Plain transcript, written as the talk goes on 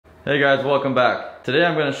Hey guys, welcome back. Today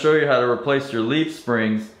I'm going to show you how to replace your leaf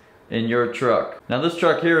springs in your truck. Now this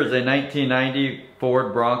truck here is a 1990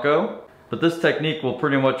 Ford Bronco, but this technique will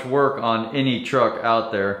pretty much work on any truck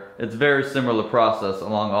out there. It's a very similar process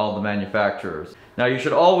along all the manufacturers. Now you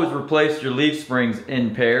should always replace your leaf springs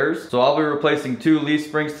in pairs. So I'll be replacing 2 leaf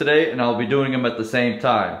springs today and I'll be doing them at the same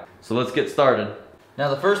time. So let's get started.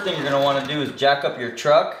 Now the first thing you're going to want to do is jack up your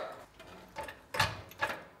truck.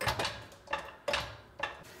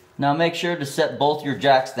 Now make sure to set both your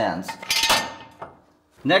jack stands.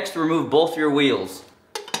 Next, remove both your wheels.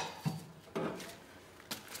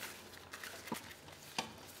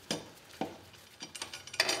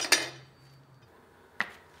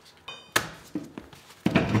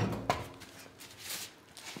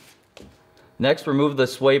 Next, remove the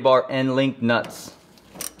sway bar end link nuts.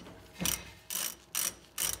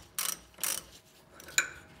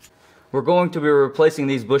 We're going to be replacing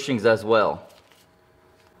these bushings as well.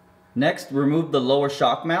 Next, remove the lower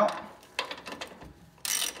shock mount.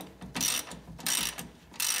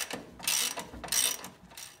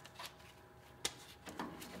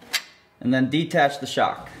 And then detach the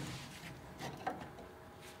shock.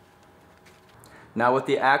 Now with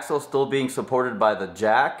the axle still being supported by the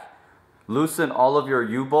jack, loosen all of your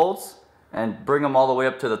U-bolts and bring them all the way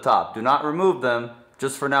up to the top. Do not remove them.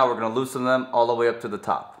 Just for now, we're going to loosen them all the way up to the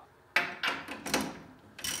top.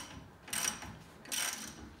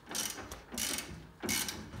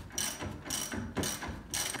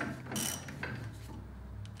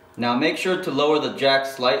 Now make sure to lower the jack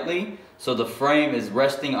slightly so the frame is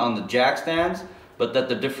resting on the jack stands, but that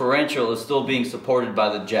the differential is still being supported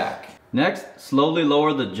by the jack. Next, slowly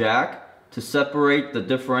lower the jack to separate the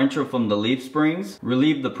differential from the leaf springs.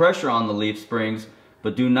 Relieve the pressure on the leaf springs,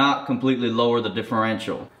 but do not completely lower the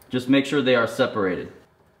differential. Just make sure they are separated.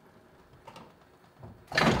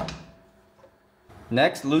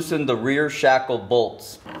 Next, loosen the rear shackle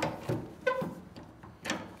bolts.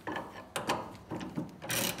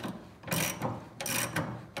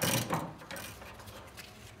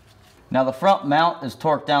 Now the front mount is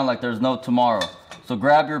torqued down like there's no tomorrow. So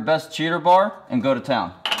grab your best cheater bar and go to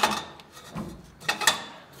town.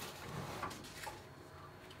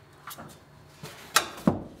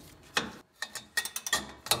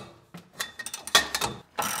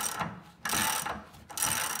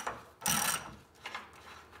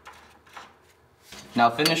 Now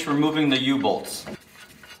finish removing the U-bolts.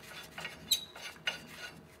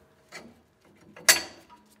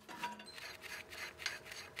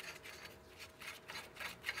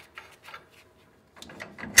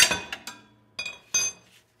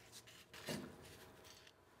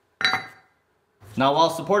 Now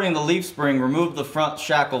while supporting the leaf spring, remove the front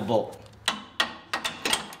shackle bolt.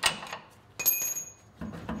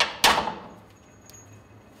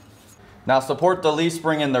 Now support the leaf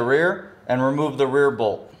spring in the rear and remove the rear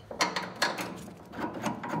bolt.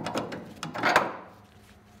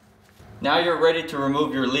 Now you're ready to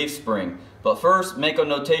remove your leaf spring, but first make a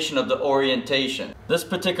notation of the orientation. This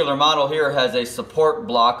particular model here has a support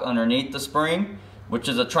block underneath the spring, which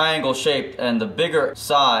is a triangle shaped, and the bigger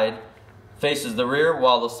side faces the rear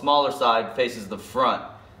while the smaller side faces the front.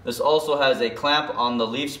 This also has a clamp on the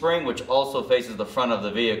leaf spring which also faces the front of the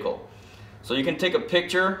vehicle. So you can take a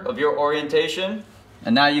picture of your orientation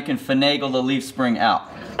and now you can finagle the leaf spring out.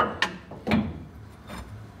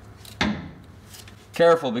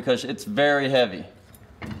 Careful because it's very heavy.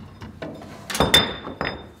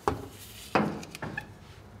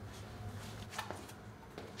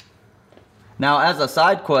 Now as a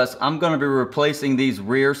side quest, I'm going to be replacing these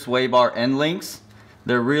rear sway bar end links.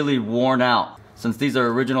 They're really worn out since these are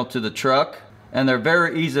original to the truck, and they're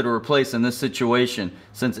very easy to replace in this situation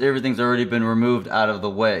since everything's already been removed out of the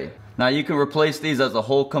way. Now you can replace these as a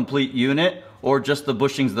whole complete unit or just the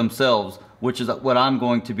bushings themselves, which is what I'm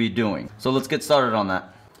going to be doing. So let's get started on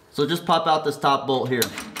that. So just pop out this top bolt here.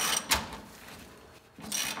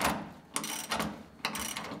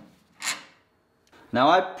 Now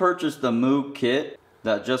I purchased the Moog kit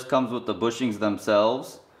that just comes with the bushings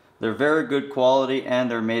themselves. They're very good quality and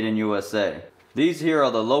they're made in USA. These here are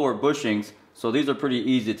the lower bushings, so these are pretty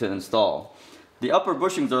easy to install. The upper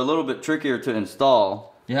bushings are a little bit trickier to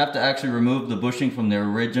install. You have to actually remove the bushing from the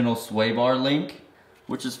original sway bar link,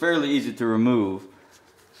 which is fairly easy to remove.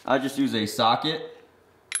 I just use a socket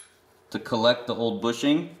to collect the old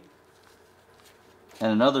bushing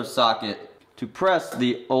and another socket to press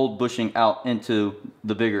the old bushing out into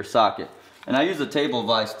the bigger socket. And I use a table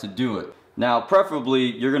vise to do it. Now preferably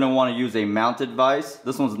you're going to want to use a mounted vise.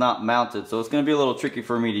 This one's not mounted, so it's going to be a little tricky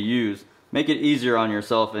for me to use. Make it easier on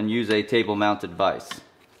yourself and use a table mounted vise.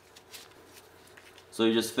 So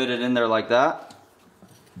you just fit it in there like that.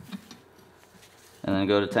 and then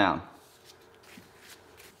go to town.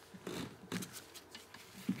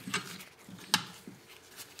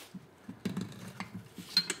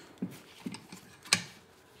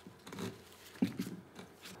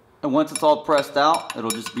 And once it's all pressed out,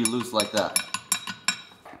 it'll just be loose like that.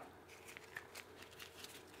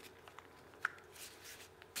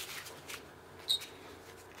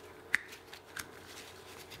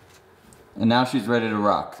 And now she's ready to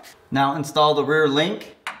rock. Now install the rear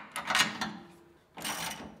link.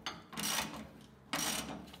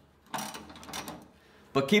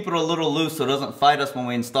 But keep it a little loose so it doesn't fight us when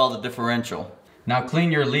we install the differential. Now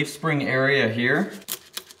clean your leaf spring area here.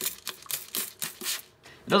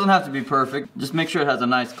 It doesn't have to be perfect, just make sure it has a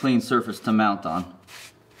nice clean surface to mount on.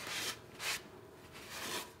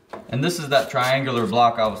 And this is that triangular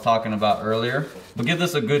block I was talking about earlier, but give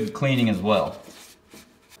this a good cleaning as well.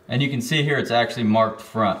 And you can see here it's actually marked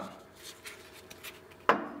front.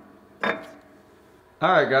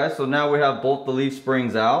 Alright guys, so now we have both the leaf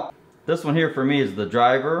springs out. This one here for me is the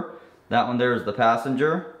driver, that one there is the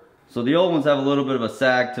passenger. So the old ones have a little bit of a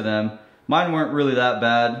sag to them. Mine weren't really that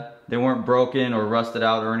bad. They weren't broken or rusted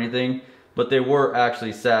out or anything, but they were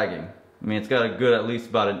actually sagging. I mean, it's got a good, at least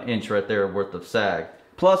about an inch right there worth of sag.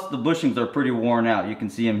 Plus the bushings are pretty worn out. You can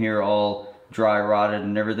see them here all dry rotted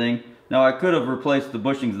and everything. Now I could have replaced the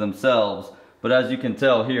bushings themselves, but as you can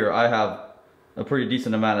tell here, I have a pretty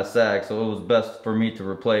decent amount of sag, so it was best for me to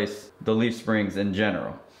replace the leaf springs in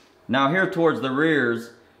general. Now here towards the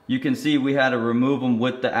rears, you can see we had to remove them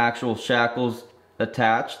with the actual shackles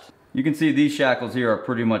attached. You can see these shackles here are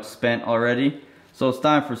pretty much spent already, so it's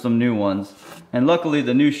time for some new ones. And luckily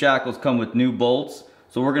the new shackles come with new bolts,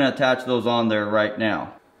 so we're going to attach those on there right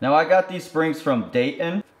now. Now I got these springs from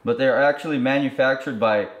Dayton, but they're actually manufactured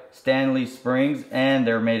by Stanley Springs and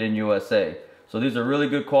they're made in USA. So these are really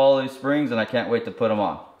good quality springs and I can't wait to put them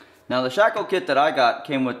on. Now the shackle kit that I got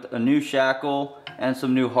came with a new shackle and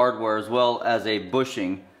some new hardware as well as a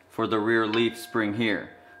bushing for the rear leaf spring here.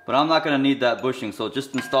 But I'm not going to need that bushing, so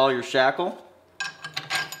just install your shackle.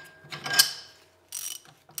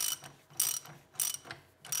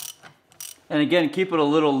 And again, keep it a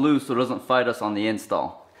little loose so it doesn't fight us on the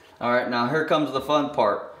install. Alright, now here comes the fun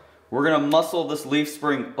part. We're going to muscle this leaf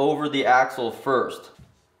spring over the axle first.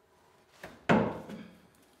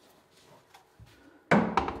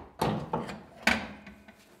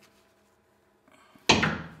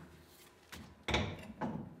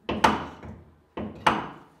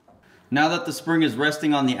 Now that the spring is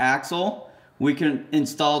resting on the axle, we can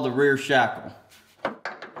install the rear shackle.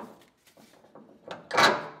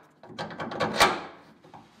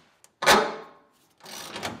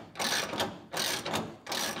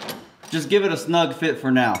 Just give it a snug fit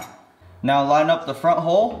for now. Now line up the front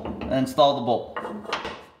hole and install the bolt.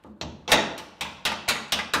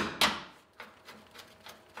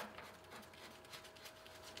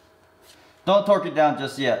 Don't torque it down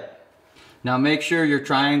just yet. Now make sure your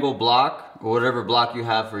triangle block, or whatever block you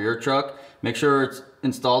have for your truck, make sure it's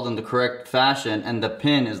installed in the correct fashion and the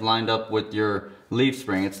pin is lined up with your leaf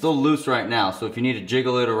spring. It's still loose right now, so if you need to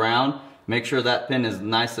jiggle it around, make sure that pin is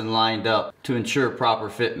nice and lined up to ensure proper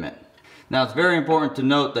fitment. Now it's very important to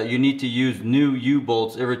note that you need to use new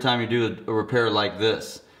U-bolts every time you do a repair like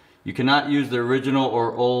this. You cannot use the original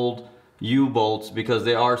or old U-bolts because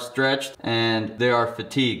they are stretched and they are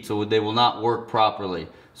fatigued, so they will not work properly.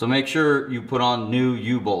 So make sure you put on new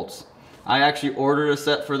U-bolts. I actually ordered a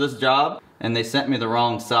set for this job and they sent me the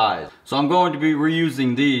wrong size. So I'm going to be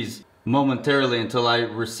reusing these momentarily until I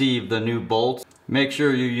receive the new bolts. Make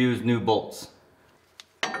sure you use new bolts.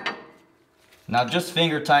 Now just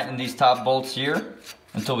finger tighten these top bolts here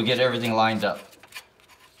until we get everything lined up.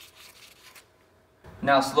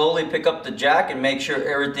 Now slowly pick up the jack and make sure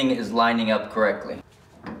everything is lining up correctly.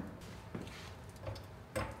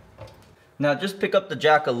 Now just pick up the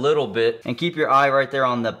jack a little bit and keep your eye right there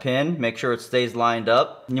on the pin. Make sure it stays lined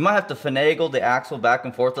up. And you might have to finagle the axle back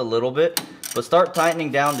and forth a little bit, but start tightening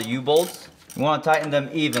down the U-bolts. You want to tighten them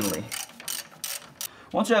evenly.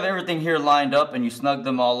 Once you have everything here lined up and you snug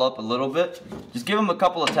them all up a little bit, just give them a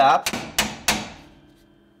couple of taps.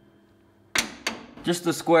 Just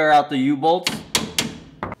to square out the U-bolts.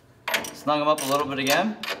 Snug them up a little bit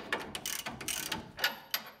again.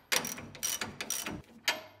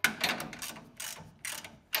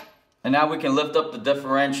 And now we can lift up the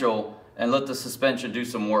differential and let the suspension do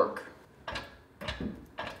some work.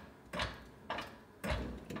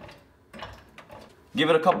 Give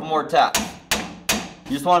it a couple more taps.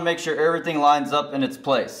 You just want to make sure everything lines up in its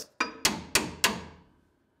place.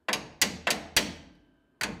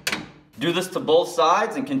 Do this to both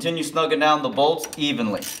sides and continue snugging down the bolts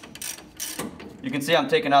evenly. You can see I'm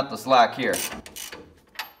taking out the slack here.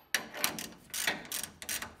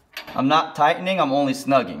 I'm not tightening, I'm only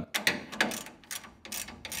snugging.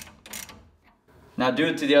 Now do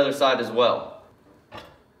it to the other side as well.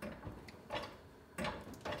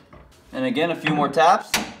 And again, a few more taps.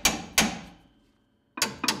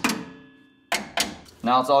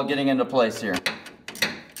 Now it's all getting into place here.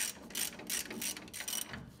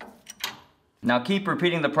 Now keep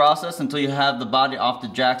repeating the process until you have the body off the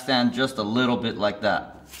jack stand just a little bit like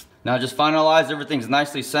that. Now just finalize everything's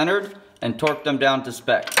nicely centered and torque them down to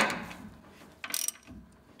spec.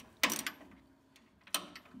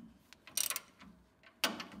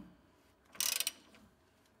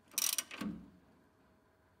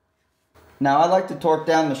 Now I like to torque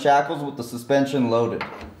down the shackles with the suspension loaded.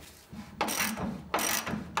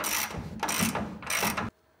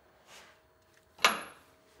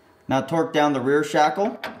 Now torque down the rear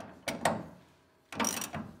shackle.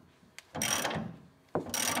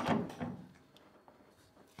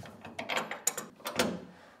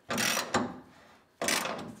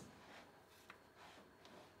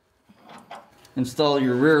 Install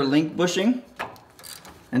your rear link bushing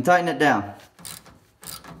and tighten it down.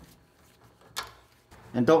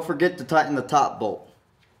 And don't forget to tighten the top bolt.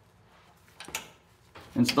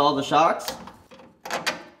 Install the shocks.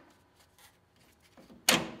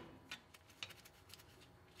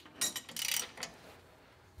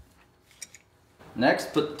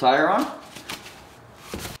 Next, put the tire on.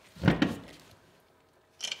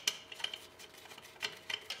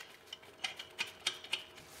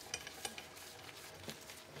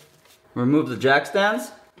 Remove the jack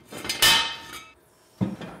stands.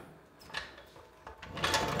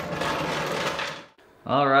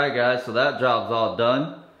 Alright guys, so that job's all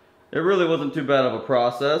done. It really wasn't too bad of a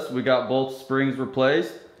process. We got both springs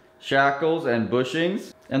replaced, shackles and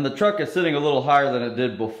bushings, and the truck is sitting a little higher than it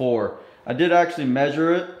did before. I did actually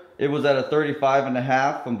measure it. It was at a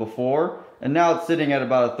 35.5 from before, and now it's sitting at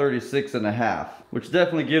about a 36.5, which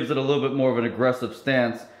definitely gives it a little bit more of an aggressive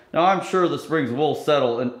stance. Now I'm sure the springs will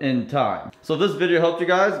settle in time. So if this video helped you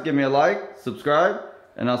guys, give me a like, subscribe,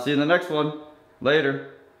 and I'll see you in the next one. Later.